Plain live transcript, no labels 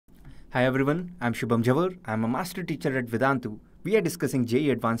Hi everyone, I'm Shubham Jawar. I'm a master teacher at Vedantu. We are discussing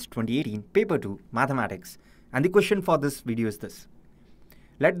JEE Advanced 2018 Paper 2 Mathematics. And the question for this video is this.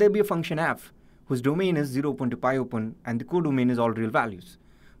 Let there be a function f whose domain is 0 open to pi open and the codomain is all real values.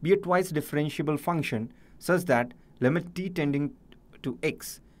 Be a twice differentiable function such that limit t tending to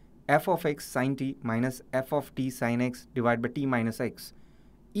x, f of x sin t minus f of t sin x divided by t minus x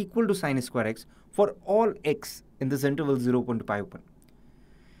equal to sin square x for all x in this interval 0 open to pi open.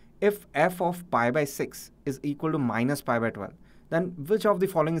 If f of pi by 6 is equal to minus pi by 12, then which of the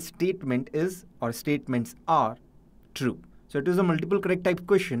following statement is or statements are true? So it is a multiple correct type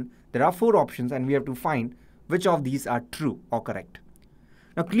question. There are 4 options and we have to find which of these are true or correct.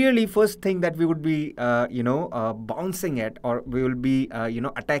 Now clearly first thing that we would be bouncing at, or we will be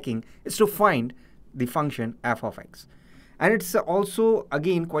attacking, is to find the function f of x. And it's also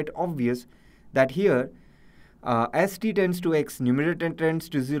again quite obvious that here as t tends to x, numerator tends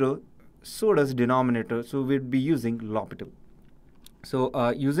to 0, so does denominator. So we'll be using L'Hopital. So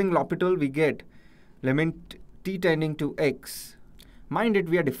using L'Hopital, we get limit t tending to x. Mind it,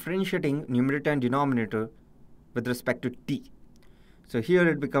 we are differentiating numerator and denominator with respect to t. So here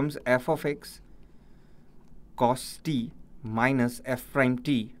it becomes f of x cos t minus f prime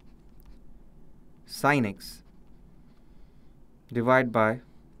t sin x divided by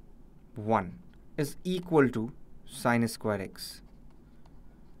 1 is equal to sin square x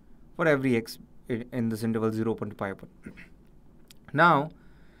for every x in this interval 0 open to pi open. Now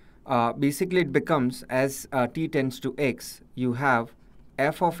basically it becomes, as t tends to x, you have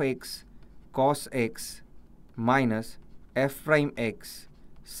f of x cos x minus f prime x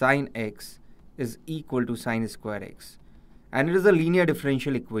sin x is equal to sin square x, and it is a linear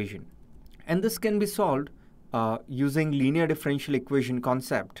differential equation, and this can be solved using linear differential equation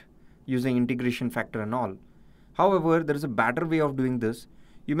concept, using integration factor and all. However, there is a better way of doing this.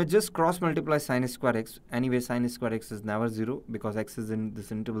 You may just cross multiply sin square x. Anyway, sin square x is never 0 because x is in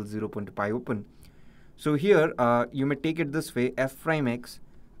this interval 0 open to pi open. So here you may take it this way: f prime x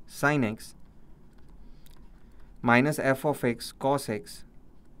sin x minus f of x cos x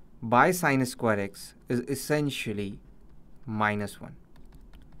by sin square x is essentially minus 1.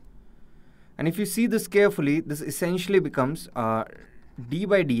 And if you see this carefully, this essentially becomes d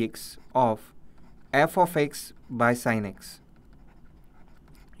by dx of f of x by sin x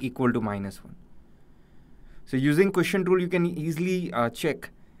equal to minus 1. So using quotient rule, you can easily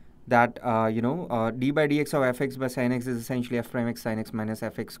check that d by dx of fx by sin x is essentially f prime x sin x minus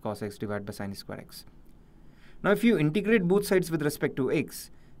fx cos x divided by sin square x. Now if you integrate both sides with respect to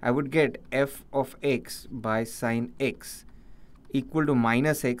x, I would get f of x by sin x equal to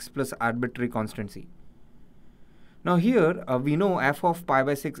minus x plus arbitrary constant c. Now here we know f of pi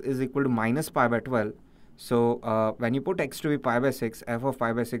by 6 is equal to minus pi by 12. So when you put x to be pi by 6, f of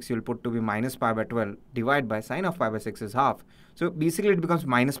pi by 6 you will put to be minus pi by 12 divided by sin of pi by 6 is half. So basically it becomes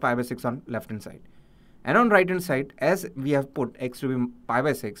minus pi by 6 on left hand side. And on right hand side, as we have put x to be pi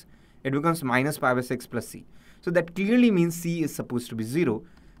by 6, it becomes minus pi by 6 plus c. So that clearly means c is supposed to be 0,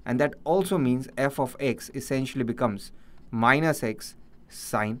 and that also means f of x essentially becomes minus x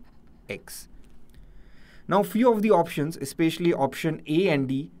sin x. Now few of the options, especially option A and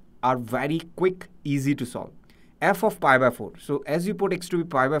D, are very quick, easy to solve. F of pi by 4. So as you put x to be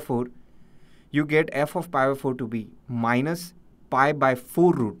pi by 4, you get f of pi by 4 to be minus pi by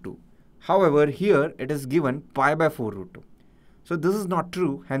 4 root 2. However, here it is given pi by 4 root 2. So this is not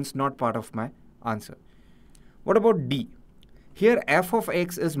true, hence not part of my answer. What about D? Here f of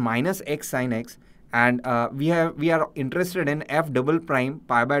x is minus x sin x, and we are interested in f double prime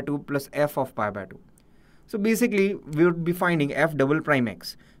pi by 2 plus f of pi by 2. So basically we would be finding f double prime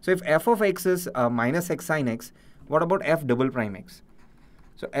x. So if f of x is minus x sin x, what about f double prime x?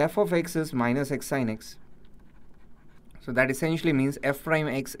 So f of x is minus x sin x. So that essentially means f prime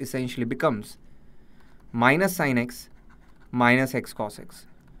x essentially becomes minus sin x minus x cos x.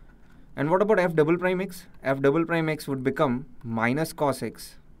 And what about f double prime x? F double prime x would become minus cos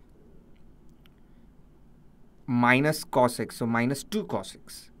x minus cos x, so minus 2 cos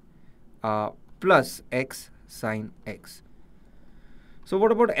x plus x sin x. So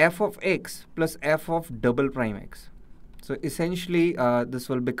what about f of x plus f of double prime x? So essentially this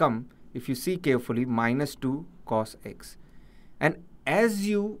will become, if you see carefully, minus 2 cos x. And as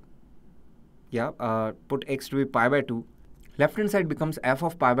you put x to be pi by 2, left hand side becomes f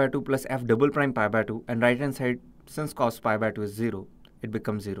of pi by 2 plus f double prime pi by 2, and right hand side, since cos pi by 2 is 0, it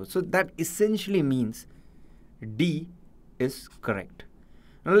becomes 0. So that essentially means D is correct.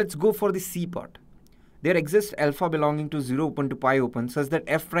 Now let's go for the C part. There exists alpha belonging to 0 open to pi open such that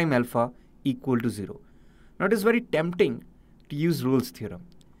f prime alpha equal to 0. Now it is very tempting to use Rolle's theorem.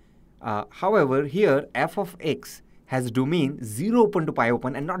 However, here f of x has domain 0 open to pi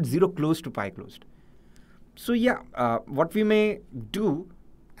open and not 0 close to pi closed. So yeah, what we may do,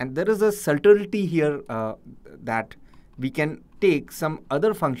 and there is a subtlety here that we can take some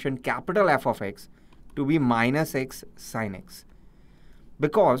other function capital F of x to be minus x sine x,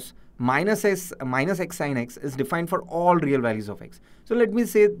 because minus x sine x is defined for all real values of x. So let me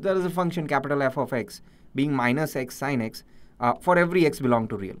say there is a function capital F of x being minus x sine x for every x belong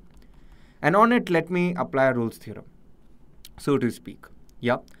to real. And on it, let me apply a Rolle's theorem, so to speak.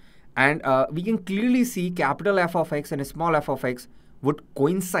 Yeah. And we can clearly see capital F of x and a small f of x would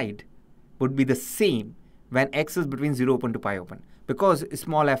coincide, would be the same when x is between 0 open to pi open, because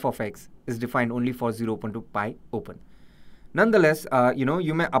small f of x is defined only for 0 open to pi open. Nonetheless,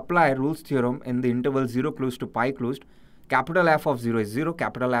 you may apply Rolle's theorem in the interval 0 close to pi closed. Capital F of 0 is 0,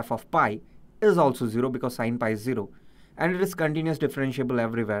 capital F of pi is also 0 because sine pi is 0, and it is continuous differentiable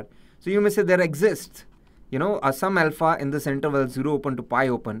everywhere. So you may say there exists, some alpha in this interval 0 open to pi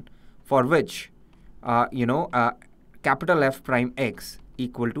open, for which, capital F prime x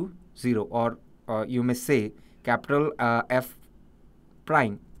equal to 0, or you may say capital F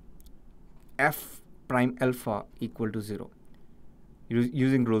prime alpha equal to 0,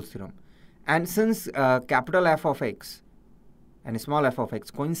 using Rolle's theorem. And since capital F of x and small f of x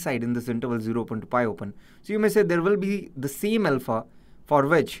coincide in this interval 0 open to pi open, so you may say there will be the same alpha for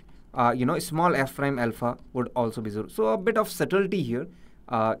which small f prime alpha would also be 0. So a bit of subtlety here,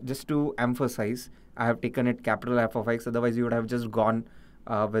 just to emphasize. I have taken it capital F of x, otherwise you would have just gone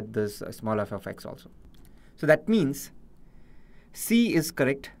with this small f of x also. So that means C is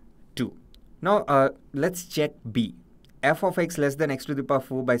correct too. Now let's check B. F of x less than x to the power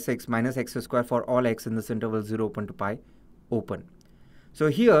 4 by 6 minus x square for all x in this interval 0 open to pi open. So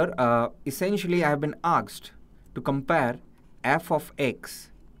here essentially I have been asked to compare f of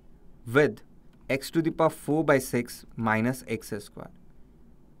x with x to the power 4 by 6 minus x square.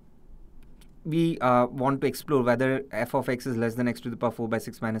 We want to explore whether f of x is less than x to the power 4 by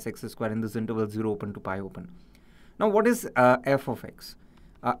 6 minus x square in this interval 0 open to pi open. Now what is f of x?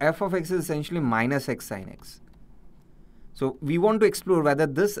 F of x is essentially minus x sine x. So we want to explore whether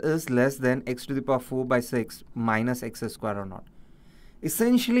this is less than x to the power 4 by 6 minus x square or not.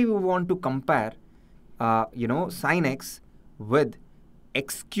 Essentially we want to compare sine x with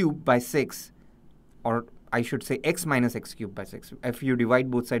x cubed by 6, or I should say x minus x cubed by 6. If you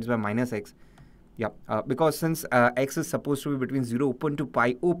divide both sides by minus x, because since x is supposed to be between 0 open to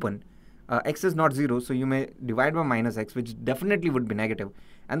pi open, x is not 0, so you may divide by minus x, which definitely would be negative,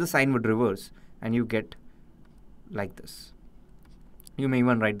 and the sign would reverse, and you get like this. You may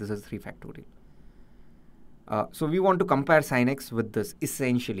even write this as 3 factorial. So we want to compare sine x with this,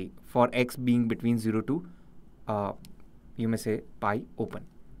 essentially, for x being between 0 to, you may say, pi open.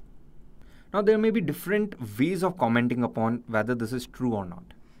 Now there may be different ways of commenting upon whether this is true or not.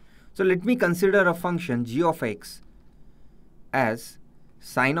 So let me consider a function g of x as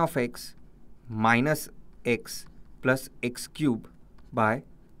sine of x minus x plus x cube by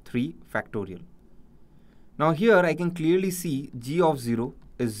 3 factorial. Now here I can clearly see g of 0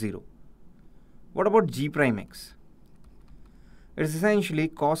 is 0. What about g prime x? It is essentially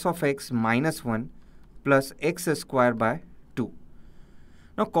cos of x minus 1 plus x square by 2.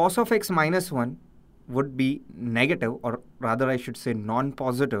 Now cos of x minus 1 would be negative, or rather I should say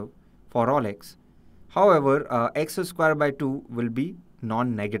non-positive for all x. However, x square by 2 will be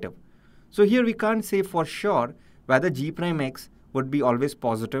non-negative. So here we can't say for sure whether g prime x would be always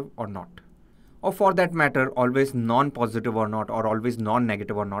positive or not, or for that matter always non-positive or not, or always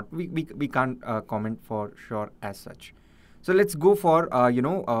non-negative or not. We can't comment for sure as such. So let's go for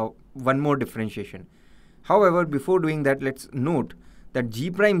one more differentiation. However, before doing that, let's note that g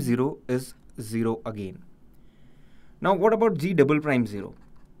prime 0 is 0 again. Now what about g double prime 0?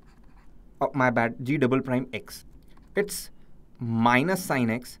 Oh, my bad, g double prime x. It's minus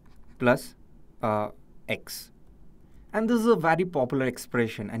sine x plus x. And this is a very popular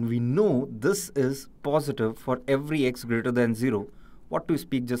expression, and we know this is positive for every x greater than 0, what to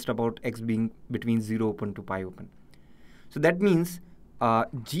speak just about x being between 0 open to pi open. So that means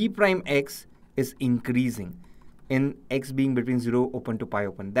g prime x is increasing in x being between 0 open to pi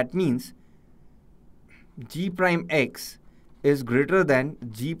open. That means g prime x is greater than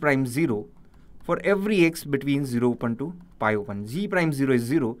g prime 0 for every x between 0 open to pi open. G prime 0 is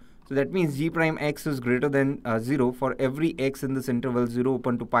 0. So that means g prime x is greater than 0 for every x in this interval 0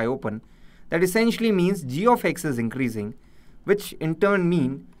 open to pi open. That essentially means g of x is increasing, which in turn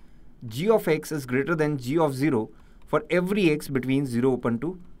mean g of x is greater than g of 0 for every x between 0 open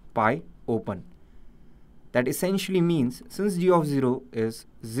to pi open. That essentially means since g of 0 is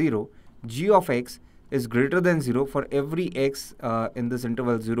 0, g of x is greater than 0 for every x in this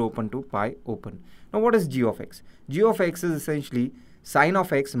interval 0 open to pi open. Now what is g of x? G of x is essentially sine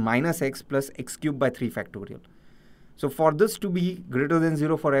of x minus x plus x cubed by 3 factorial. So for this to be greater than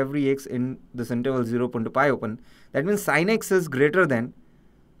 0 for every x in this interval 0 open to pi open, that means sine x is greater than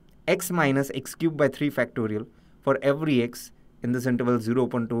x minus x cubed by 3 factorial for every x in this interval 0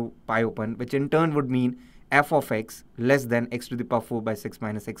 open to pi open, which in turn would mean f of x less than x to the power 4 by 6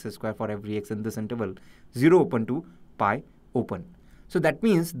 minus x square for every x in this interval 0 open to pi open. So that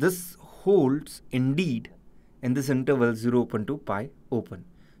means this holds indeed in this interval 0 open to pi open.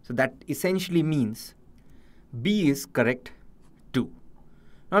 So that essentially means B is correct too.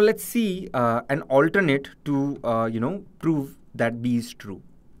 Now let's see an alternate to prove that B is true.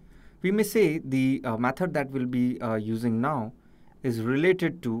 We may say the method that we'll be using now is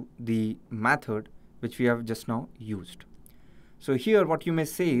related to the method which we have just now used. So here what you may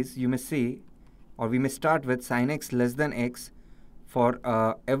say is, we may start with sin x less than x for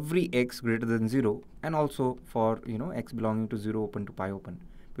every x greater than 0, and also for x belonging to 0 open to pi open,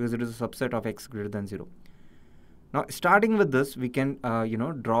 because it is a subset of x greater than 0. Now starting with this, we can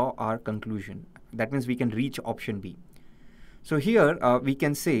draw our conclusion. That means we can reach option B. So here we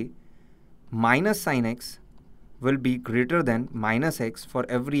can say minus sin x will be greater than minus x for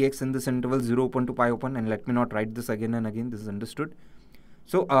every x in this interval 0 open to pi open, and let me not write this again and again, this is understood.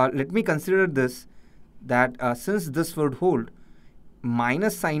 So let me consider this, that since this would hold,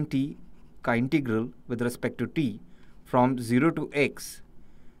 minus sin t integral with respect to t from 0 to x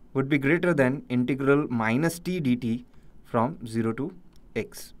would be greater than integral minus t dt from 0 to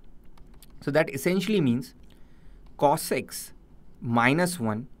x. So that essentially means cos x minus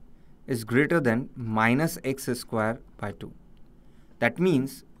 1 is greater than minus x square by 2. That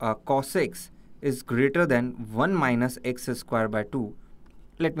means cos x is greater than 1 minus x square by 2.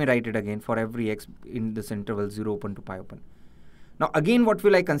 Let me write it again, for every x in this interval 0 open to pi open. Now again, what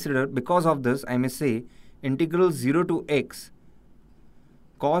will I consider? Because of this, I may say integral 0 to x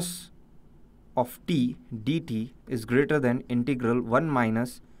cos of t dt is greater than integral 1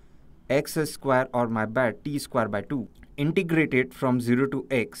 minus x square, or my bad, t square by 2. Integrated from 0 to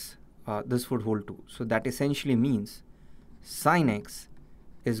x, this would hold 2. So that essentially means sin x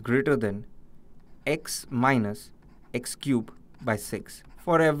is greater than x minus x cube by 6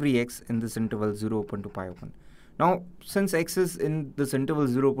 for every x in this interval 0 open to pi open. Now since x is in this interval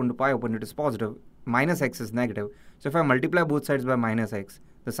 0 open to pi open, it is positive, minus x is negative. So if I multiply both sides by minus x,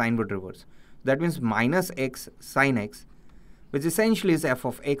 the sign would reverse. That means minus x sin x, which essentially is f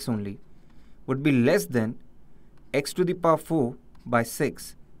of x only, would be less than x to the power 4 by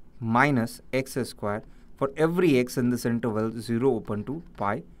 6 minus x square for every x in this interval 0 open to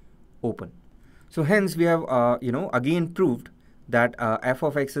pi open. So hence we have again proved that f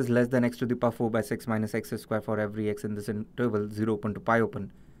of x is less than x to the power 4 by 6 minus x square for every x in this interval 0 open to pi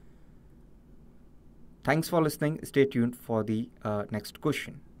open. Thanks for listening. Stay tuned for the next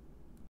question.